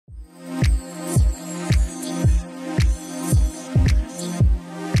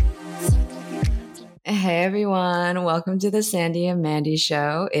everyone. Welcome to the Sandy and Mandy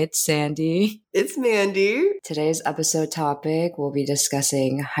Show. It's Sandy. It's Mandy. Today's episode topic, we'll be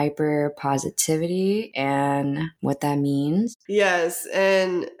discussing hyperpositivity and what that means. Yes,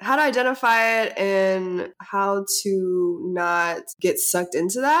 and how to identify it and how to not get sucked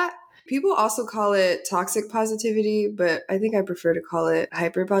into that. People also call it toxic positivity, but I think I prefer to call it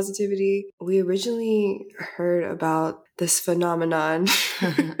hyperpositivity. We originally heard about this phenomenon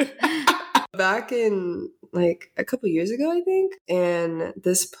back in like a couple years ago, I think. And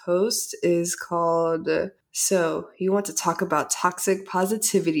this post is called So You Want to Talk About Toxic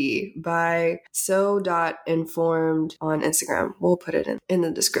Positivity by so.informed on Instagram. We'll put it in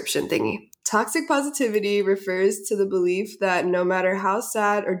the description thingy. Toxic positivity refers to the belief that no matter how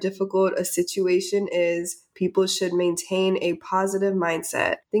sad or difficult a situation is, people should maintain a positive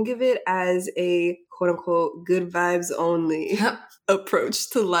mindset. Think of it as a quote-unquote good vibes only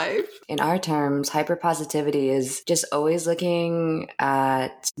approach to life. In our terms, hyperpositivity is just always looking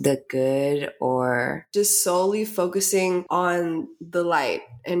at the good or just solely focusing on the light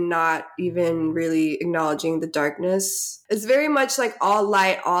and not even really acknowledging the darkness. It's very much like all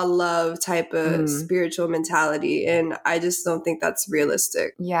light, all love type of spiritual mentality. And I just don't think that's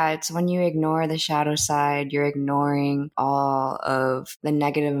realistic. Yeah, it's when you ignore the shadow side, you're ignoring all of the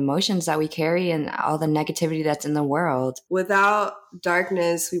negative emotions that we carry and all the negativity that's in the world. Without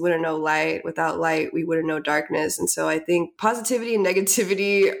darkness, we wouldn't know light. Without light, we wouldn't know darkness. And so I think positivity and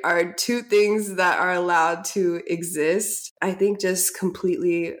negativity are two things that are allowed to exist. I think just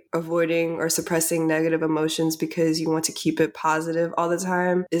completely avoiding or suppressing negative emotions because you want to keep it positive all the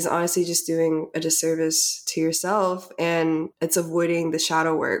time is honestly just doing a disservice to yourself, and it's avoiding the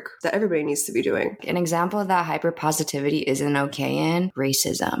shadow work that everybody needs to be doing. An example that hyperpositivity isn't okay in,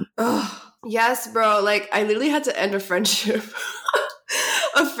 racism. Oh, yes, bro. Like, I literally had to end a friendship.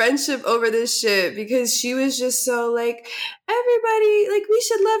 A friendship over this shit because she was just so like, everybody, like, we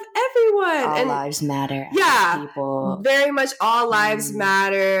should love everyone. All and lives matter. Yeah, people. Very much all lives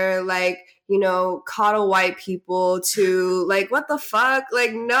matter. Like, you know, coddle white people to like, what the fuck?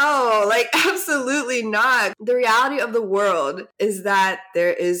 Like, no, like, absolutely not. The reality of the world is that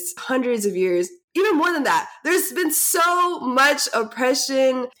there is hundreds of years, even more than that. There's been so much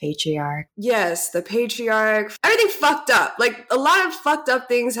oppression. Patriarch. Yes, the patriarch. Everything fucked up. Like, a lot of fucked up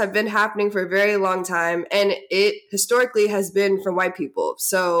things have been happening for a very long time, and it historically has been from white people.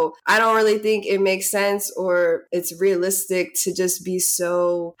 So I don't really think it makes sense or it's realistic to just be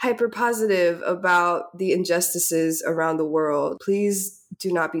so hyper positive about the injustices around the world. Please do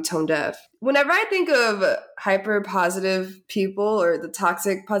not be tone deaf. Whenever I think of hyper positive people or the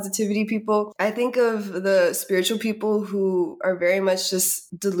toxic positivity people, I think of the spiritual people who are very much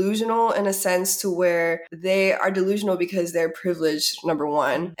just delusional in a sense to where they are delusional because they're privileged, number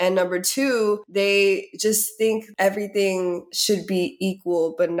one. And number two, they just think everything should be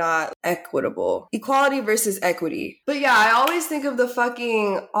equal but not equitable. Equality versus equity. But yeah, I always think of the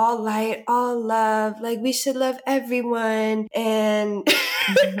fucking all light, all love, like we should love everyone, and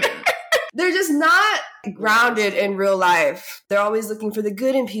they're just not grounded in real life. They're always looking for the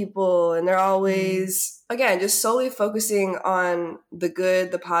good in people, and they're always, again, just solely focusing on the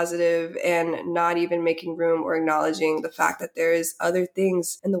good, the positive, and not even making room or acknowledging the fact that there is other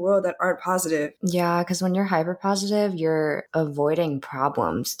things in the world that aren't positive. Yeah, because when you're hyper positive, you're avoiding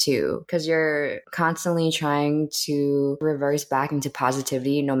problems too, because you're constantly trying to reverse back into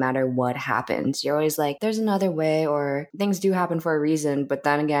positivity no matter what happens. You're always like, there's another way, or things do happen for a reason. But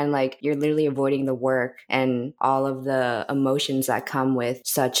then again, like, you're literally avoiding the work and all of the emotions that come with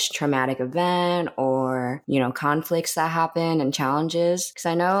such traumatic event or, you know, conflicts that happen and challenges. Because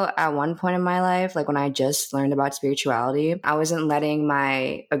I know at one point in my life, like when I just learned about spirituality, I wasn't letting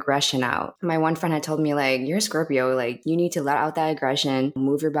my aggression out. My one friend had told me, like, you're a Scorpio, like, you need to let out that aggression,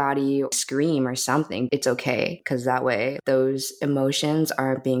 move your body, scream or something. It's okay, because that way those emotions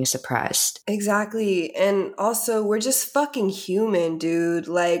aren't being suppressed. Exactly. And also, we're just fucking human, dude.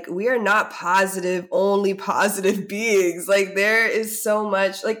 Like, we are not positive, only positive beings. Like, there is so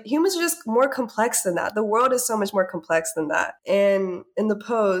much, like, humans are just more complex than that. The world is so much more complex than that. And in the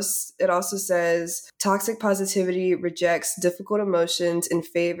post, it also says, toxic positivity rejects difficult emotions in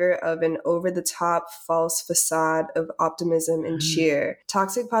favor of an over-the-top false facade of optimism and cheer.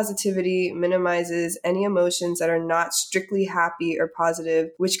 Toxic positivity minimizes any emotions that are not strictly happy or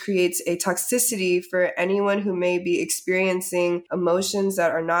positive, which creates a toxicity for anyone who may be experiencing emotions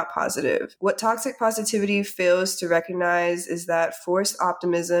that are not positive. What toxic positivity fails to recognize is that forced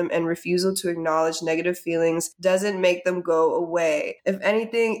optimism and refusal to acknowledge negative feelings doesn't make them go away. If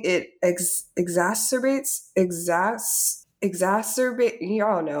anything, it exacerbates exacerbate,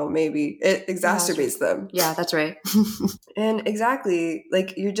 y'all know, maybe it exacerbates them. Yeah, that's right. And exactly,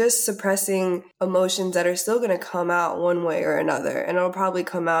 like you're just suppressing emotions that are still going to come out one way or another, and it'll probably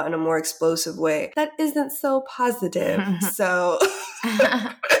come out in a more explosive way that isn't so positive. So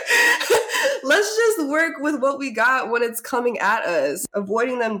let's just work with what we got when it's coming at us.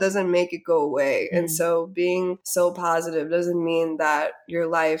 Avoiding them doesn't make it go away. And so being so positive doesn't mean that your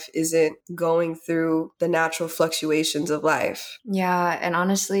life isn't going through the natural fluctuations of life. Yeah, and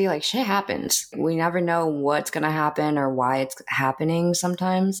honestly, like shit happens. We never know what's gonna happen or why it's happening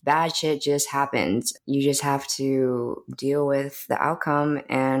sometimes. Bad shit just happens. You just have to deal with the outcome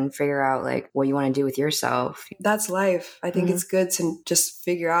and figure out like what you want to do with yourself. That's life. I think it's good to just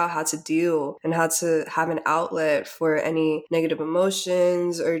figure out how to deal and how to have an outlet for any negative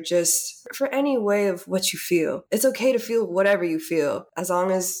emotions or just for any way of what you feel. It's okay to feel whatever you feel. As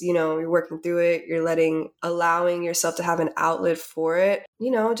long as, you know, you're working through it, you're allowing yourself to have an outlet for it, you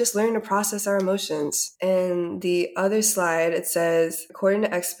know, just learn to process our emotions. And the other slide, it says, according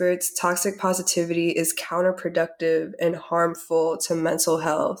to experts, toxic positivity is counterproductive and harmful to mental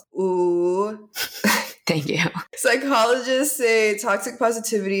health. Ooh. Thank you. Psychologists say toxic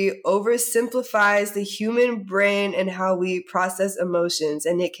positivity oversimplifies the human brain and how we process emotions,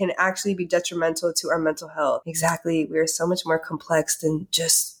 and it can actually be detrimental to our mental health. Exactly. We are so much more complex than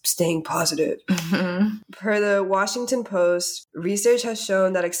just staying positive. Per the Washington Post, research has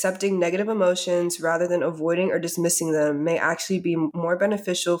shown that accepting negative emotions rather than avoiding or dismissing them may actually be more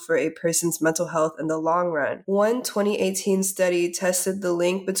beneficial for a person's mental health in the long run. One 2018 study tested the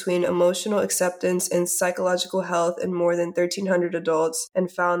link between emotional acceptance and psychological health in more than 1,300 adults and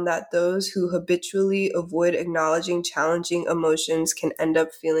found that those who habitually avoid acknowledging challenging emotions can end up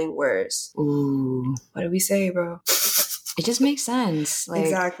feeling worse. Ooh. What did we say, bro? It just makes sense. Like,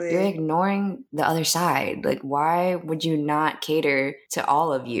 exactly. You're ignoring the other side. Like, why would you not cater to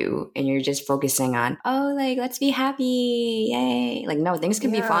all of you and you're just focusing on, oh, like, let's be happy. Yay. Like, no, things can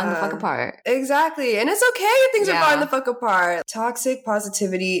be falling the fuck apart. Exactly. And it's okay if things are falling the fuck apart. Toxic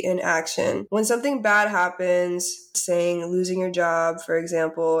positivity in action. When something bad happens, saying losing your job, for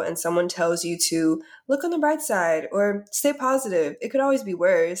example, and someone tells you to look on the bright side or stay positive, it could always be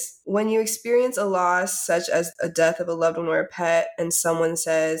worse. When you experience a loss, such as a death of a loved one or a pet, and someone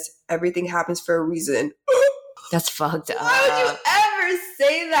says everything happens for a reason. That's fucked up. Why would you ever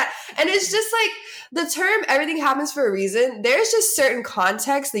say that? And it's just like the term everything happens for a reason. There's just certain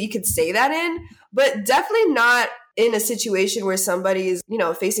context that you could say that in, but definitely not in a situation where somebody is, you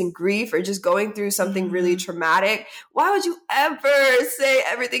know, facing grief or just going through something really traumatic. Why would you ever say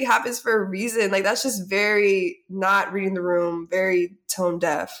everything happens for a reason? Like, that's just very not reading the room, very tone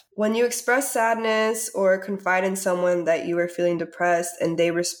deaf. When you express sadness or confide in someone that you are feeling depressed and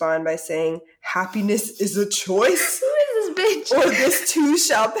they respond by saying, happiness is a choice. Who is this bitch? Or this too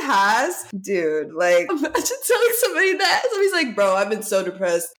shall pass. Dude, like, imagine telling somebody that. Somebody's like, bro, I've been so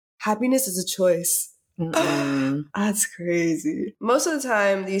depressed. Happiness is a choice. That's crazy. Most of the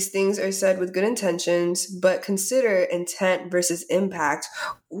time, these things are said with good intentions, but consider intent versus impact.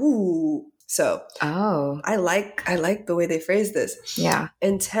 Ooh. So, I like the way they phrase this. Yeah.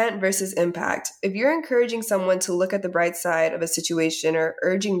 Intent versus impact. If you're encouraging someone to look at the bright side of a situation or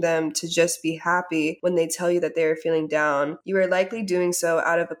urging them to just be happy when they tell you that they are feeling down, you are likely doing so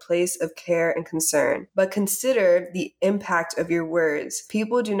out of a place of care and concern. But consider the impact of your words.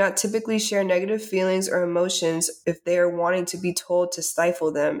 People do not typically share negative feelings or emotions if they are wanting to be told to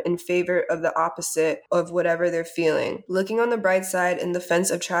stifle them in favor of the opposite of whatever they're feeling. Looking on the bright side in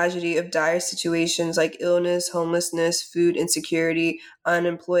defense of tragedy of dire situations like illness, homelessness, food insecurity,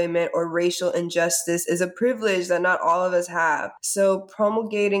 unemployment, or racial injustice is a privilege that not all of us have. So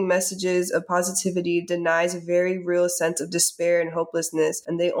promulgating messages of positivity denies a very real sense of despair and hopelessness,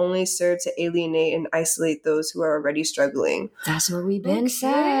 and they only serve to alienate and isolate those who are already struggling. That's what we've been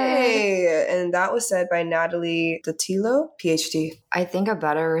said. And that was said by Natalie Dattilo, PhD. I think a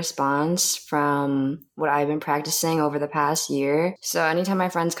better response from what I've been practicing over the past year. So anytime my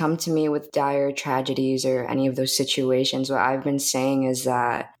friends come to me with dire tragedies or any of those situations, what I've been saying is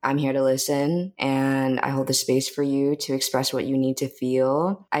that I'm here to listen and I hold the space for you to express what you need to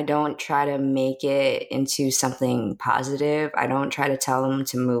feel. I don't try to make it into something positive. I don't try to tell them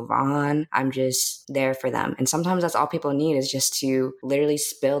to move on. I'm just there for them. And sometimes that's all people need is just to literally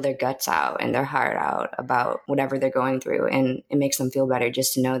spill their guts out and their heart out about whatever they're going through. And it makes them feel better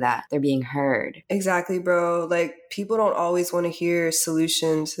just to know that they're being heard. Exactly, bro. Like, people don't always want to hear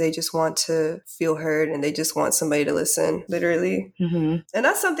solutions. They just want to feel heard and they just want somebody to listen, literally. Mm-hmm. And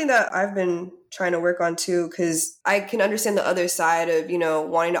that's something something that I've been trying to work on too, because I can understand the other side of,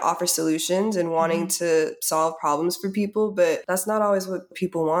 wanting to offer solutions and wanting to solve problems for people, but that's not always what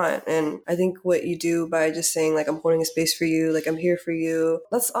people want. And I think what you do by just saying, like, I'm holding a space for you, like, I'm here for you,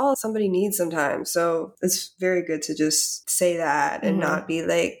 that's all somebody needs sometimes. So it's very good to just say that and not be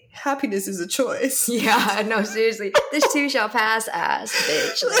like, happiness is a choice. Yeah, no, seriously. This too shall pass, ass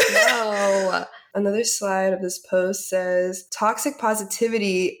bitch. Like, no. Another slide of this post says, toxic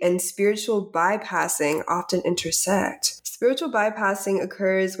positivity and spiritual bypassing often intersect. Spiritual bypassing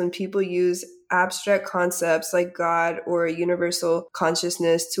occurs when people use abstract concepts like God or a universal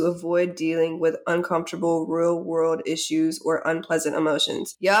consciousness to avoid dealing with uncomfortable real-world issues or unpleasant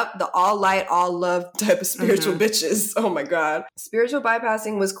emotions. Yep, the all light, all love type of spiritual bitches. Oh my God. Spiritual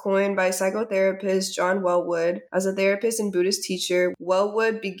bypassing was coined by psychotherapist John Wellwood. As a therapist and Buddhist teacher,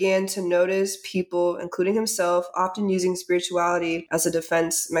 Wellwood began to notice people, including himself, often using spirituality as a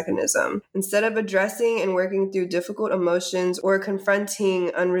defense mechanism. Instead of addressing and working through difficult emotions or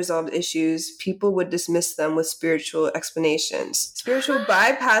confronting unresolved issues, people would dismiss them with spiritual explanations. Spiritual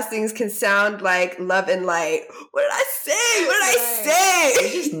bypassings can sound like love and light. What did I say? What did I say?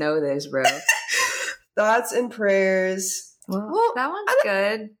 You just know this, bro. Thoughts and prayers. Well, that one's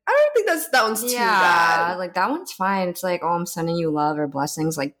good. I don't think that one's too bad. Like that one's fine. It's like, oh, I'm sending you love or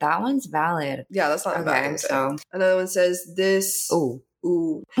blessings. Like that one's valid. Yeah, that's not bad. Okay, so another one says this. Ooh.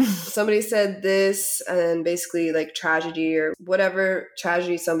 Somebody said this, and then basically like tragedy or whatever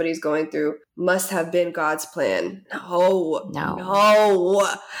tragedy somebody's going through must have been God's plan. No.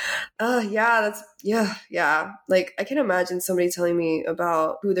 Yeah. Like I can imagine somebody telling me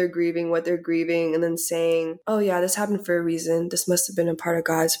about who they're grieving, what they're grieving, and then saying, oh yeah, this happened for a reason. This must have been a part of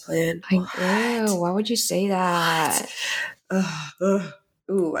God's plan. Ew, why would you say that?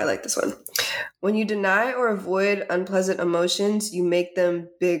 Ooh, I like this one. When you deny or avoid unpleasant emotions, you make them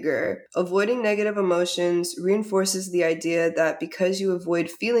bigger. Avoiding negative emotions reinforces the idea that because you avoid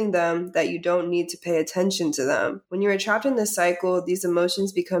feeling them, that you don't need to pay attention to them. When you are trapped in this cycle, these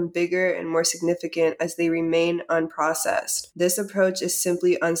emotions become bigger and more significant as they remain unprocessed. This approach is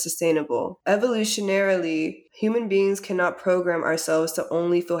simply unsustainable. Evolutionarily, human beings cannot program ourselves to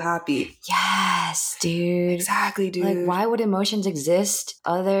only feel happy. Yes, dude. Exactly, dude. Like, why would emotions exist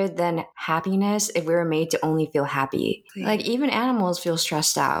other than happiness if we were made to only feel happy? Please. Like, even animals feel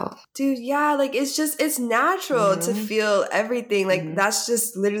stressed out. Dude, yeah, like, it's natural to feel everything. Like, that's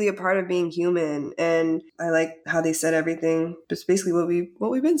just literally a part of being human. And I like how they said everything. It's basically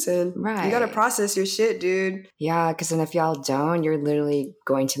what we've been saying. Right. You gotta process your shit, dude. Yeah, because then if y'all don't, you're literally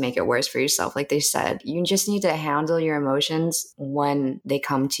going to make it worse for yourself. Like they said, you just need to handle your emotions when they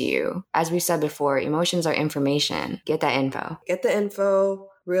come to you. As we said before, emotions are information. Get that info. Get the info.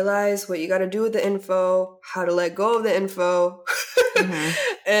 Realize what you got to do with the info, how to let go of the info.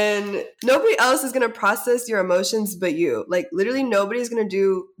 And nobody else is going to process your emotions but you. Like, literally nobody's going to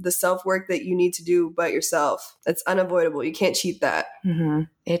do the self-work that you need to do but yourself. That's unavoidable. You can't cheat that.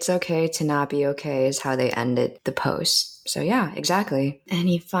 It's okay to not be okay is how they ended the post. So yeah, exactly.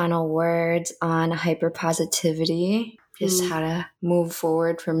 Any final words on hyperpositivity? Just how to move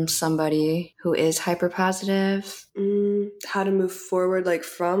forward from somebody who is hyperpositive. How to move forward, like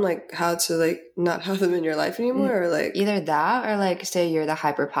from, like how to like not have them in your life anymore, or like either that or like say you're the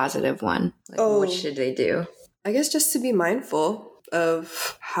hyperpositive one. Like, what should they do? I guess just to be mindful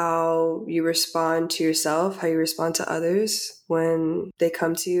of how you respond to yourself, how you respond to others when they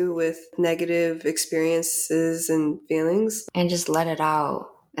come to you with negative experiences and feelings, and just let it out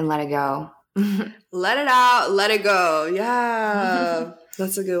and let it go. Let it out, let it go. Yeah.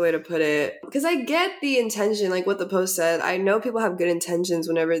 That's a good way to put it. Because I get the intention, like what the post said. I know people have good intentions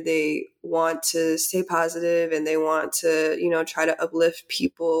whenever they want to stay positive and they want to, try to uplift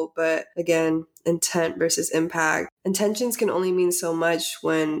people. But again, intent versus impact. Intentions can only mean so much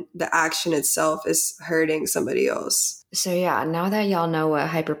when the action itself is hurting somebody else. So yeah, now that y'all know what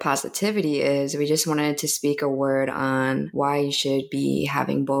hyperpositivity is, we just wanted to speak a word on why you should be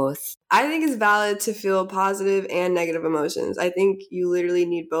having both. I think it's valid to feel positive and negative emotions. I think you literally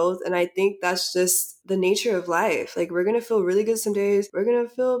need both. And I think that's just the nature of life. Like, we're going to feel really good some days. We're going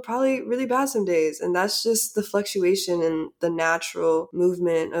to feel probably really bad some days. And that's just the fluctuation and the natural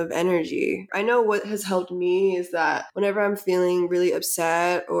movement of energy. I know what has helped me is that whenever I'm feeling really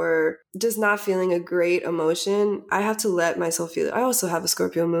upset or just not feeling a great emotion, I have to let myself feel it. I also have a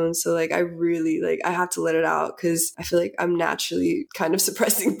Scorpio moon. So like, I have to let it out because I feel like I'm naturally kind of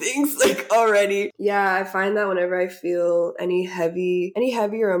suppressing things like already. Yeah, I find that whenever I feel any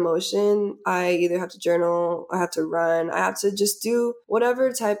heavier emotion, I either have to journal, I have to run, I have to just do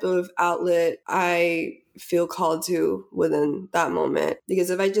whatever type of outlet I feel called to within that moment. Because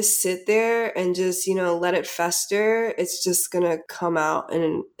if I just sit there and just, let it fester, it's just gonna come out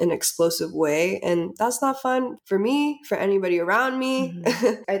in an explosive way. And that's not fun for me, for anybody around me.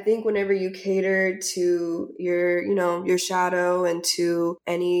 Mm-hmm. I think whenever you cater to your shadow and to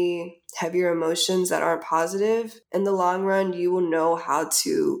any heavier emotions that aren't positive, in the long run, you will know how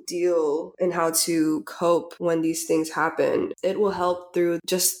to deal and how to cope when these things happen. It will help through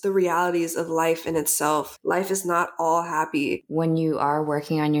just the realities of life in itself. Life is not all happy. When you are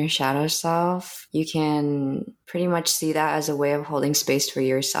working on your shadow self, you can pretty much see that as a way of holding space for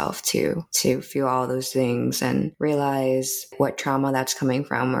yourself too, to feel all those things and realize what trauma that's coming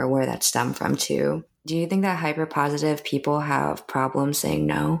from or where that stemmed from too. Do you think that hyper-positive people have problems saying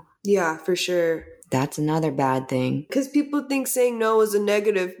no? Yeah, for sure. That's another bad thing. Because people think saying no is a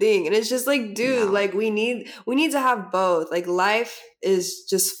negative thing. And it's just like, dude, no. Like we need to have both. Like life is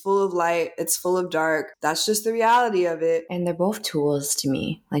just full of light. It's full of dark. That's just the reality of it. And they're both tools to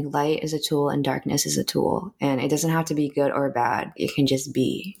me. Like light is a tool and darkness is a tool. And it doesn't have to be good or bad. It can just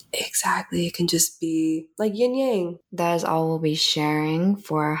be. Exactly. It can just be like yin yang. That is all we'll be sharing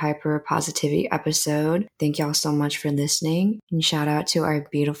for our hyper positivity episode. Thank y'all so much for listening. And shout out to our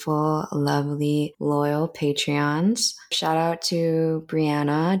beautiful, lovely, loyal Patreons. Shout out to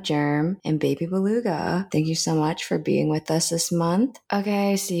Brianna, Germ, and Baby Beluga. Thank you so much for being with us this month.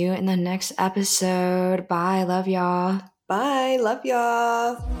 Okay, see you in the next episode. Bye. Love y'all. Bye. Love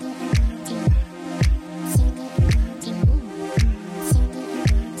y'all.